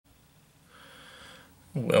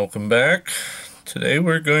Welcome back. Today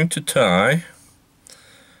we're going to tie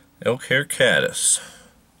Elk Hair Caddis.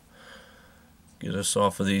 Get us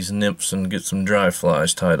off of these nymphs and get some dry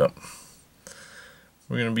flies tied up.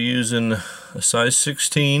 We're going to be using a size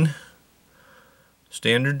 16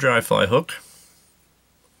 standard dry fly hook.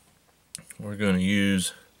 We're going to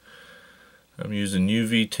use, I'm using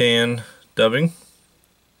UV tan dubbing.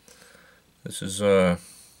 This is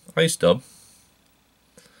ice dub.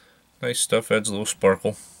 Nice stuff, adds a little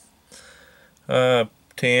sparkle.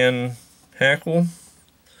 Tan hackle,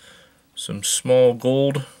 some small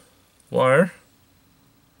gold wire.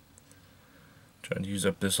 Trying to use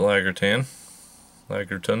up this lagerton,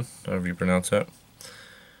 however you pronounce that.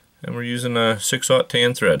 And we're using a 6/0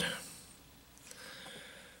 tan thread.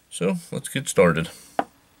 So let's get started.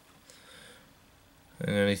 And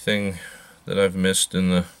anything that I've missed in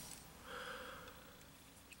the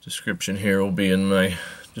description here will be in my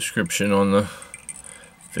description on the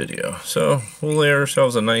video. So we'll lay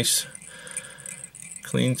ourselves a nice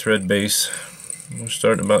clean thread base. We'll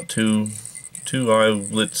start about two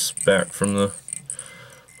eyelets back from the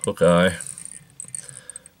hook eye.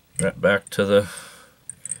 Wrap back to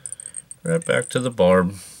the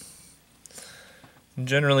barb. And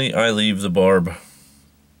generally I leave the barb.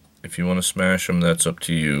 If you want to smash them, that's up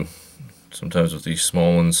to you. Sometimes with these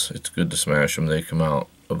small ones it's good to smash them. They come out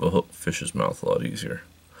of a fish's mouth a lot easier.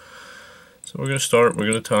 So we're going to start, we're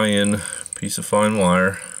going to tie in a piece of fine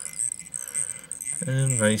wire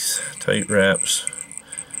and nice tight wraps.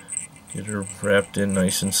 Get her wrapped in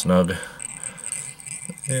nice and snug,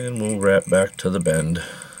 and we'll wrap back to the bend,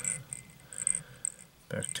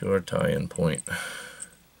 back to our tie-in point.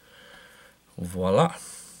 Voila!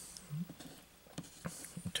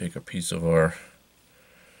 We'll take a piece of our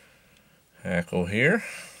hackle here,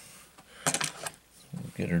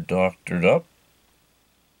 we'll get her doctored up.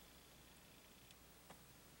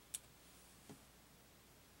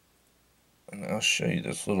 And I'll show you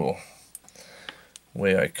this little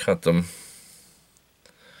way I cut them.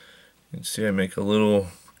 You can see I make a little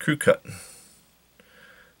crew cut,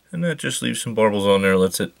 and that just leaves some barbels on there.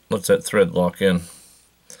 Lets that thread lock in.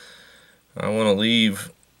 I want to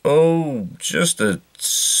leave just a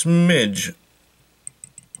smidge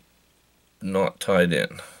not tied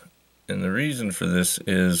in, and the reason for this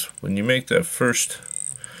is when you make that first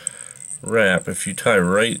wrap, if you tie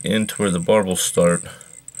right into where the barbels start,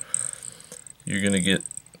 you're going to get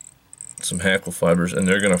some hackle fibers and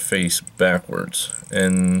they're going to face backwards,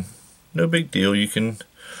 and no big deal, you can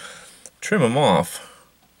trim them off,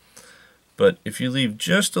 but if you leave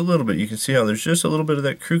just a little bit, you can see how there's just a little bit of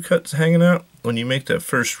that crew cut hanging out. When you make that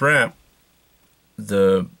first wrap,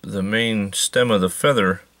 the main stem of the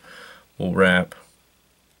feather will wrap,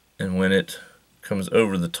 and when it comes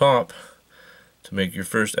over the top to make your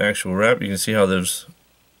first actual wrap, you can see how those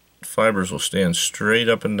fibers will stand straight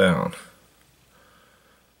up and down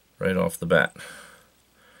right off the bat.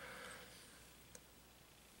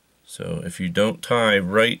 So if you don't tie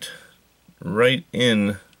right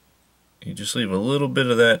in, you just leave a little bit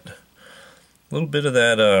of that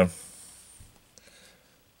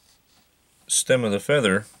stem of the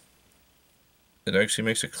feather, it actually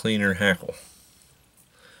makes a cleaner hackle.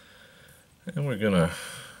 And we're gonna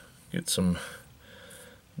get some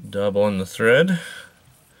dub on the thread,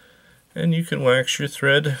 and you can wax your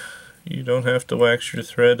thread. You don't have to wax your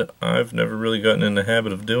thread. I've never really gotten in the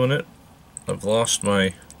habit of doing it. I've lost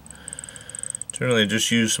my... Generally I just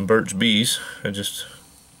use some Burt's Bees.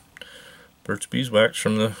 Burt's Bees wax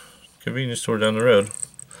from the convenience store down the road,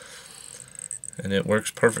 and it works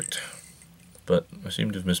perfect. But I seem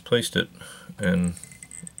to have misplaced it, and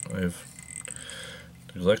I've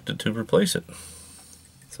neglected to replace it.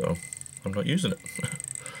 So I'm not using it.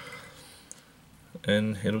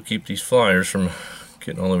 And it'll keep these flyers from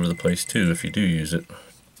getting all over the place too if you do use it.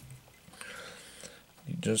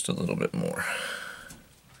 Need just a little bit more.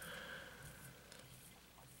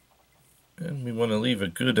 And we want to leave a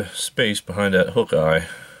good space behind that hook eye,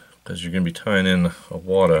 because you're going to be tying in a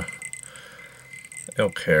wad of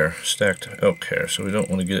elk hair, stacked elk hair, so we don't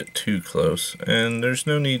want to get it too close. And there's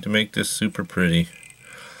no need to make this super pretty.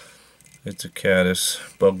 It's a caddis.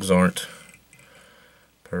 Bugs aren't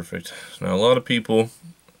perfect. Now a lot of people,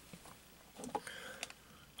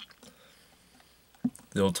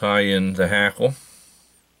 they'll tie in the hackle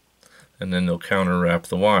and then they'll counter wrap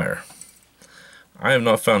the wire. I have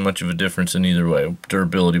not found much of a difference in either way.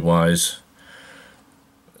 Durability wise,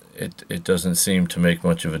 it doesn't seem to make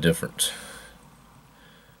much of a difference.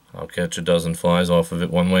 I'll catch a dozen flies off of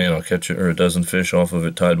it one way, and I'll catch a dozen fish off of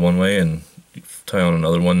it tied one way, and tie on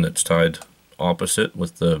another one that's tied opposite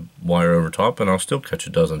with the wire over top, and I'll still catch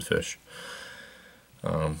a dozen fish.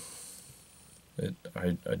 I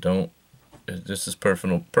don't. This is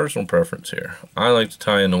personal preference here. I like to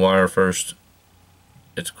tie in the wire first.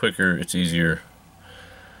 It's quicker, it's easier,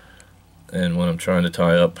 and when I'm trying to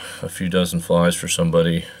tie up a few dozen flies for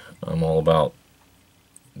somebody, I'm all about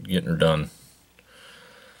getting her done.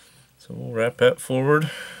 So we'll wrap that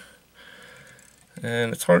forward,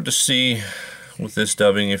 and it's hard to see with this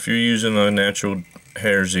dubbing. If you're using a natural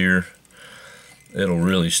hare's ear, it'll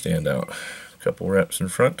really stand out. A couple wraps in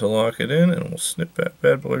front to lock it in, and we'll snip that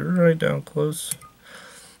bad boy right down close.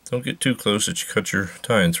 Don't get too close that you cut your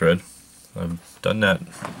tying thread. I've done that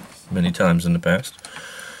many times in the past.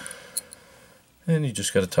 And you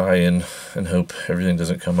just got to tie in and hope everything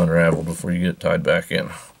doesn't come unraveled before you get it tied back in.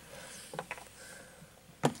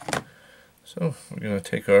 So we're going to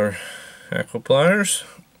take our hackle pliers,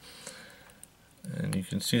 and you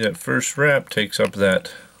can see that first wrap takes up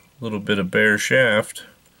that little bit of bare shaft,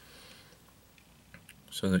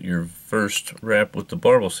 so that your first wrap with the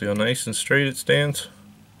barbel, see how nice and straight it stands?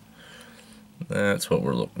 That's what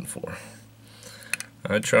we're looking for.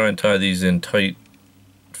 I try and tie these in tight,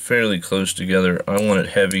 fairly close together. I want it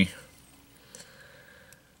heavy.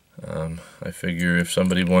 I figure if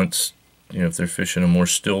somebody wants, if they're fishing in more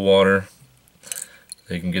still water,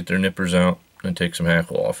 they can get their nippers out and take some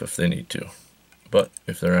hackle off if they need to. But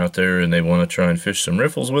if they're out there and they want to try and fish some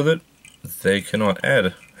riffles with it, they cannot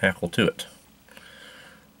add hackle to it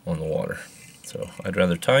on the water. So I'd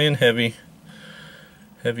rather tie in heavy-ish,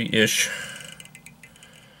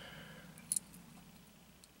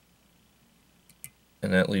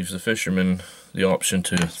 and that leaves the fisherman the option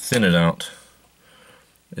to thin it out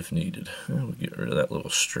if needed. And we'll get rid of that little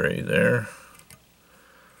stray there.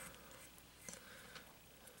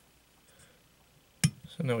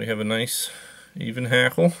 So now we have a nice even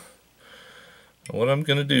hackle. And what I'm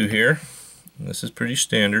going to do here, and this is pretty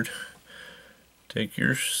standard, take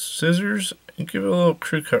your scissors and give it a little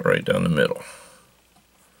crew cut right down the middle.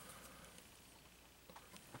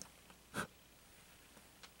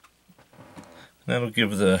 That'll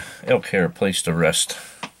give the elk hair a place to rest,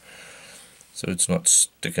 so it's not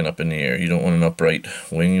sticking up in the air. You don't want an upright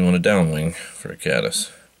wing, you want a downwing for a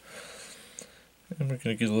caddis. And we're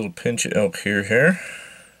going to get a little pinch of elk hair here.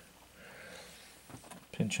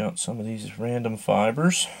 Pinch out some of these random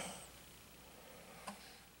fibers.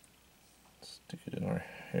 Stick it in our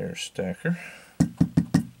hair stacker.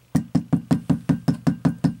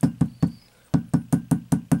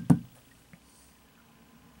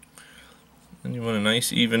 And you want a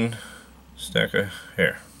nice even stack of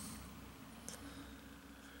hair.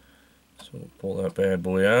 So we'll pull that bad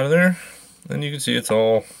boy out of there. And you can see it's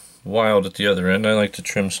all wild at the other end. I like to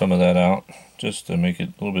trim some of that out just to make it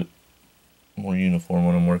a little bit more uniform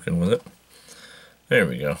when I'm working with it. There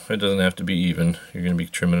we go. It doesn't have to be even. You're going to be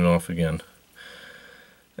trimming it off again.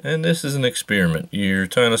 And this is an experiment. You're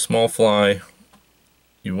tying a small fly.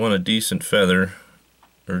 You want a decent feather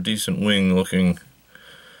or decent looking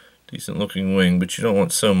wing, but you don't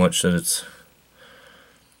want so much that it's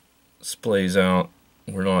splays out.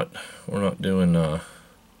 We're not doing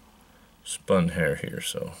spun hair here,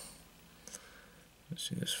 so let's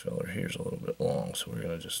see, this feller here's a little bit long, so we're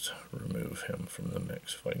gonna just remove him from the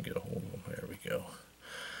mix if I can get a hold of him. There we go.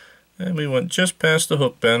 And we went just past the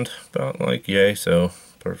hook bend, about like yay, so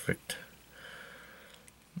perfect.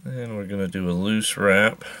 And we're gonna do a loose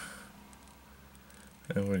wrap,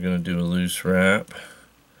 and we're gonna do a loose wrap,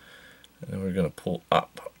 and then we're gonna pull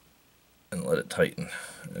up and let it tighten,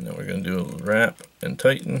 and then we're gonna do a wrap and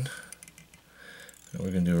tighten, and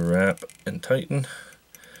we're gonna do a wrap and tighten,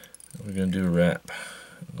 and we're gonna do a wrap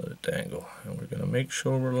and let it dangle, and we're gonna make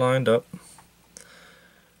sure we're lined up.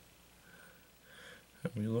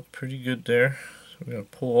 And we look pretty good there. So we're going to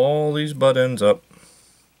pull all these butt ends up.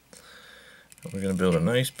 And we're going to build a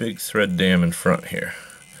nice big thread dam in front here.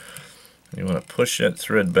 And you want to push that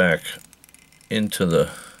thread back into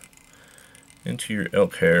your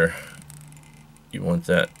elk hair. You want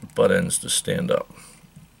that butt ends to stand up,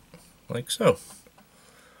 like so.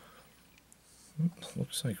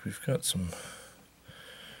 Looks like we've got some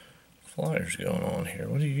flyers going on here.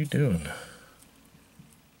 What are you doing?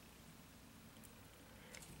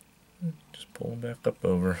 Just pull them back up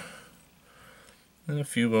over, and a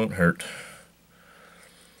few won't hurt.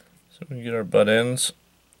 So we get our butt ends,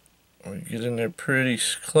 we get in there pretty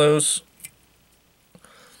close,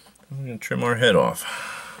 and we're going to trim our head off.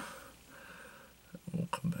 We'll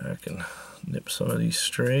come back and nip some of these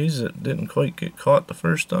strays that didn't quite get caught the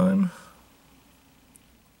first time.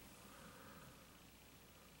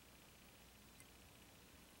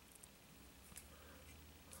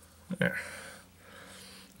 There.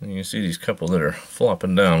 And you can see these couple that are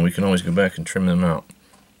flopping down. We can always go back and trim them out.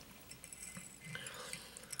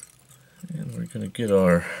 And we're going to get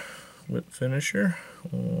our whip finisher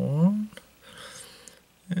on.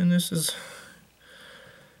 And this is,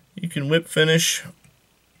 you can whip finish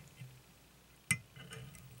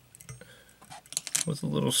with a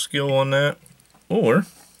little skill on that, or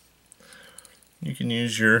you can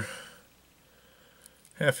use your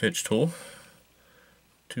half hitch tool.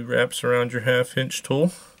 2 wraps around your half hitch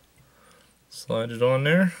tool, slide it on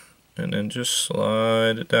there, and then just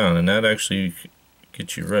slide it down, and that actually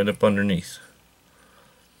gets you right up underneath.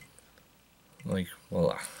 Like,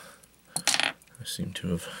 voila. I seem to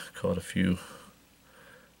have caught a few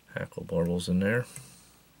hackle barbels in there.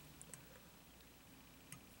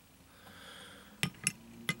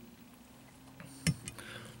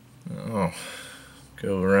 Oh,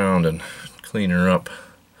 go around and clean her up.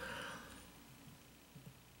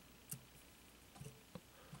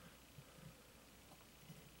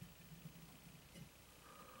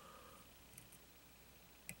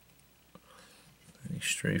 Any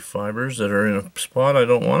stray fibers that are in a spot I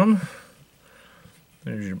don't want them.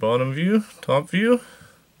 There's your bottom view, top view.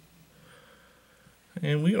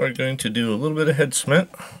 And we are going to do a little bit of head cement.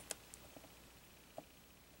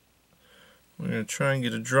 We're going to try and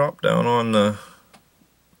get a drop down on the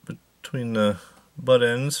between the butt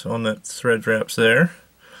ends on that thread wraps there.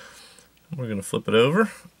 We're going to flip it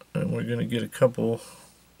over, and we're going to get a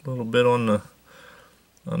little bit on the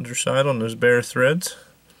underside on those bare threads.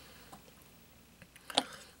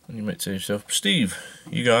 And you might say to yourself, Steve,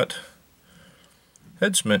 you got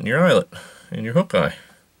head cement in your eyelet and your hook eye.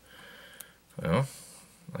 Well,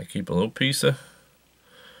 I keep a little piece of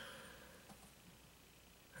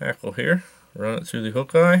hackle here, run it through the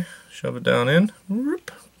hook eye, shove it down in,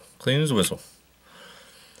 whoop, clean as a whistle.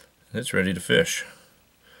 And it's ready to fish.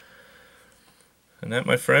 And that,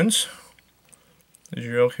 my friends, is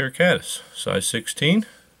your Elk Hair Caddis, size 16,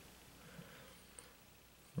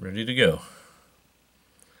 ready to go.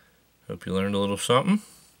 Hope you learned a little something.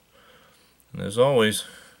 And as always,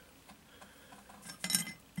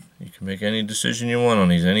 you can make any decision you want on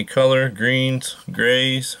these. Any color, greens,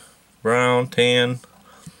 grays, brown, tan.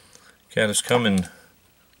 Caddis come in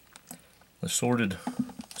assorted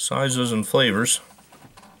sizes and flavors.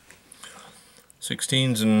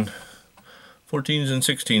 16s and 14s and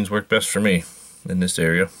 16s work best for me in this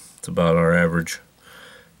area. It's about our average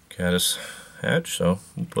caddis hatch, so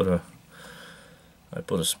I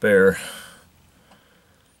put a spare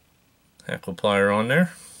hackle plier on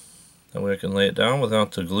there. That way I can lay it down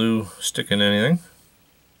without the glue sticking anything.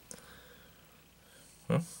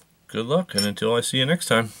 Well, good luck, and until I see you next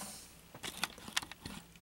time.